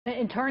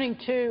And turning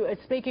to,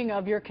 speaking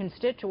of your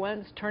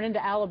constituents, turning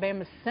to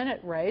Alabama's Senate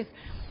race,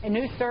 a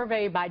new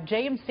survey by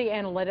JMC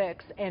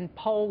Analytics and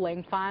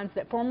Polling finds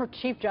that former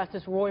Chief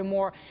Justice Roy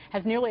Moore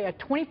has nearly a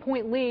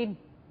 20-point lead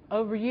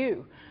over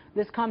you.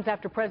 This comes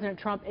after President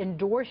Trump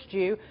endorsed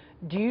you.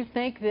 Do you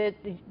think that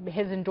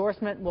his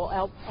endorsement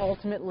will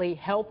ultimately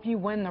help you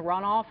win the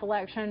runoff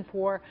election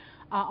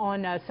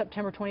on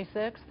September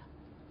 26th?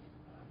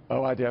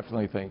 Oh, I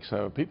definitely think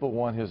so. People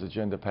want his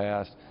agenda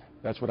passed.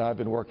 That's what I've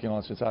been working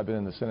on since I've been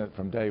in the Senate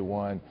from day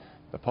one.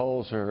 The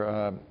polls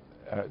are,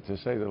 to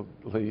say the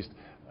least,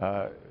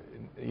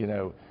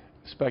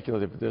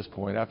 speculative at this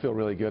point. I feel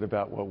really good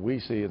about what we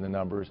see in the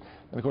numbers.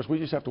 And of course, we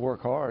just have to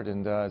work hard.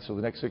 And so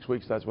the next 6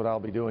 weeks, that's what I'll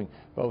be doing,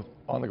 both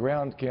on the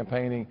ground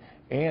campaigning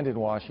and in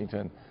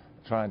Washington,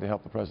 trying to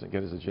help the president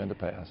get his agenda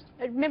passed.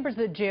 Members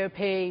of the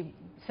GOP,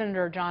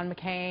 Senator John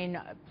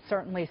McCain,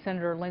 certainly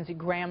Senator Lindsey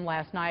Graham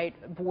last night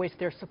voiced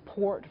their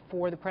support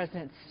for the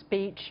president's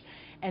speech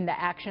and the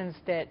actions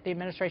that the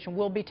administration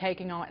will be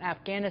taking on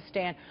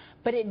Afghanistan.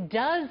 But it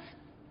does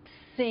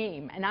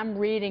seem, and I'm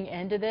reading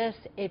into this,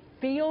 it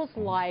feels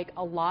like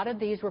a lot of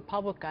these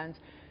Republicans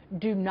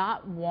do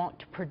not want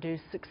to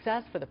produce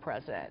success for the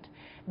president,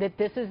 that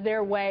this is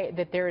their way,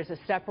 that there is a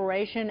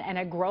separation and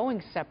a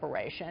growing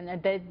separation,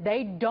 and that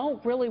they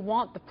don't really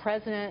want the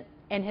president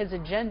and his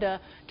agenda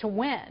to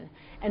win.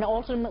 And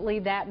ultimately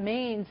that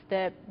means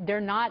that they're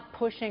not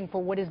pushing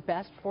for what is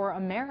best for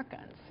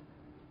Americans.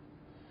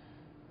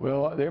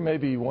 Well, there may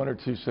be one or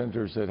two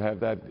senators that have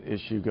that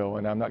issue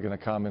going. I'm not going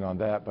to comment on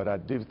that, but I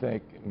do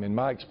think, in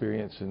my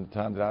experience in the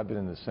time that I've been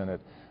in the Senate,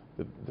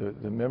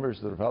 the members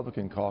of the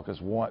Republican caucus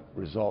want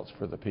results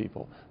for the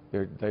people.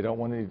 They don't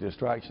want any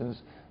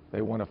distractions.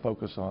 They want to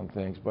focus on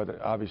things.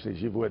 But obviously, as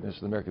you've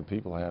witnessed, the American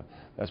people have,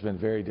 that's been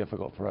very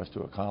difficult for us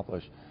to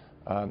accomplish.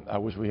 I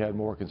wish we had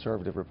more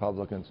conservative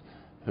Republicans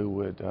who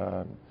would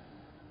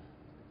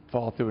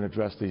follow through and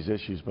address these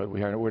issues, but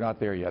we're not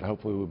there yet.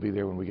 Hopefully we'll be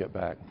there when we get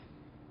back.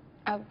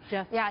 Oh,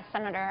 yeah,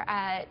 Senator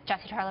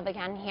Jesse Tarlov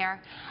again here.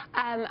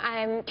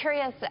 I'm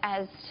curious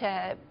as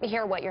to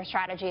hear what your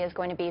strategy is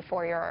going to be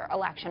for your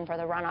election, for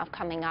the runoff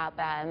coming up,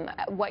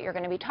 what you're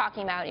going to be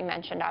talking about. You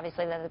mentioned,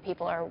 obviously, that the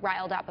people are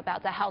riled up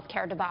about the health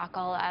care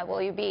debacle.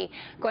 Will you be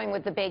going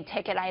with the big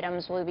ticket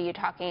items? Will you be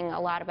talking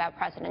a lot about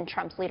President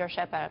Trump's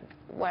leadership?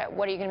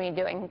 What are you going to be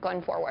doing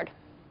going forward?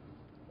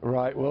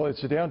 Right. Well,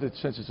 it's down to,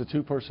 since it's a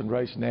two-person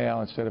race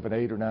now instead of an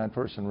 8- or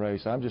 9-person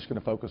race, I'm just going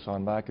to focus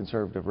on my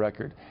conservative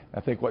record.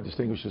 I think what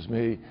distinguishes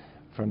me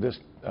from this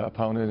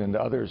opponent and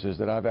others is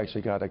that I've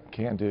actually got a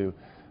can-do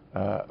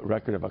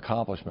record of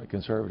accomplishment,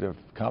 conservative,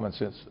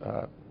 common-sense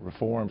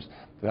reforms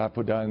that I've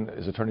put down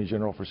as Attorney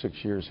General for 6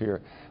 years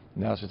here.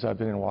 Now, since I've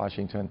been in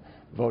Washington,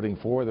 voting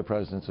for the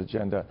president's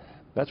agenda,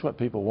 that's what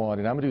people want,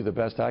 and I'm going to do the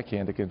best I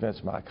can to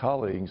convince my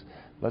colleagues.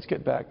 Let's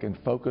get back and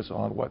focus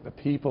on what the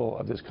people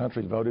of this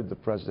country voted the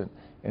president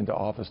into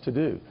office to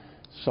do,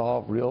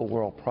 solve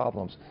real-world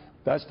problems.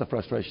 That's the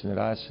frustration that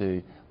I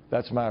see.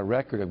 That's my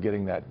record of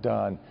getting that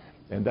done,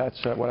 and that's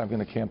what I'm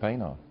going to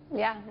campaign on.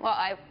 Yeah, well,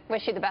 I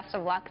wish you the best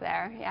of luck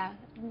there. Yeah,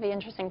 it'll be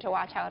interesting to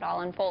watch how it all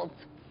unfolds.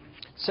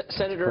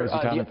 Senator,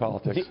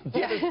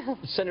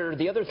 Senator,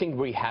 the other thing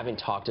we haven't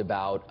talked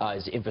about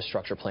is the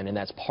infrastructure plan, and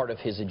that's part of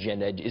his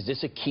agenda. Is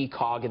this a key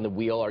cog in the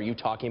wheel? Are you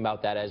talking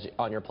about that as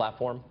on your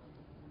platform?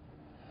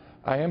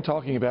 I am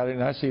talking about it,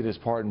 and I see it as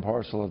part and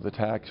parcel of the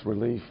tax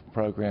relief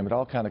program. It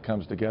all kind of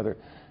comes together.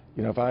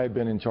 You know, if I had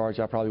been in charge,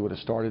 I probably would have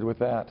started with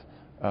that.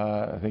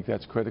 I think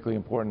that's critically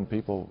important.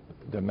 People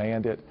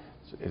demand it.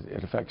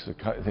 It affects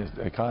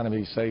the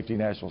economy, safety,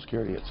 national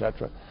security,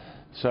 etc.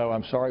 So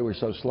I'm sorry we're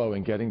so slow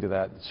in getting to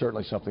that. It's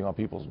certainly something on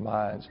people's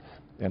minds,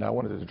 and I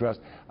wanted to address.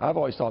 I've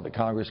always thought that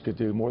Congress could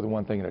do more than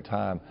one thing at a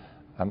time.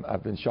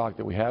 I've been shocked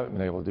that we haven't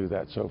been able to do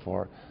that so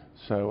far.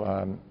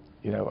 So,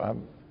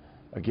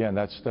 again,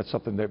 that's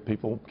something that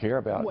people care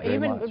about very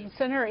much.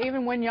 Senator,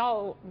 even when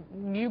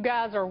you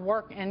guys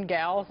are and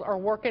gals are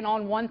working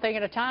on one thing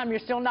at a time, you're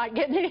still not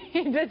getting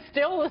any. That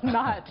still is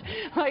not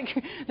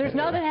there's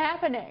nothing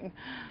happening.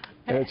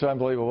 It's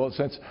unbelievable.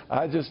 Since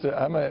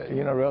I'm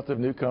a relative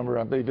newcomer,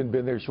 I've even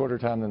been there a shorter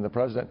time than the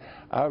president.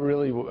 I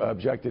really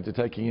objected to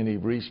taking any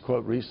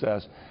quote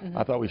recess.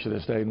 I thought we should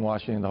have stayed in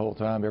Washington the whole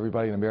time.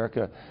 Everybody in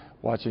America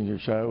watching your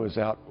show is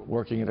out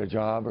working at a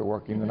job or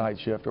working the night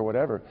shift or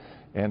whatever.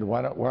 And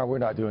why we're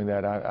not doing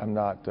that, I'm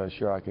not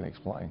sure I can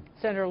explain.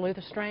 Senator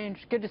Luther Strange,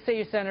 good to see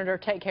you, Senator.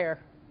 Take care.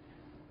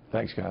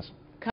 Thanks, guys.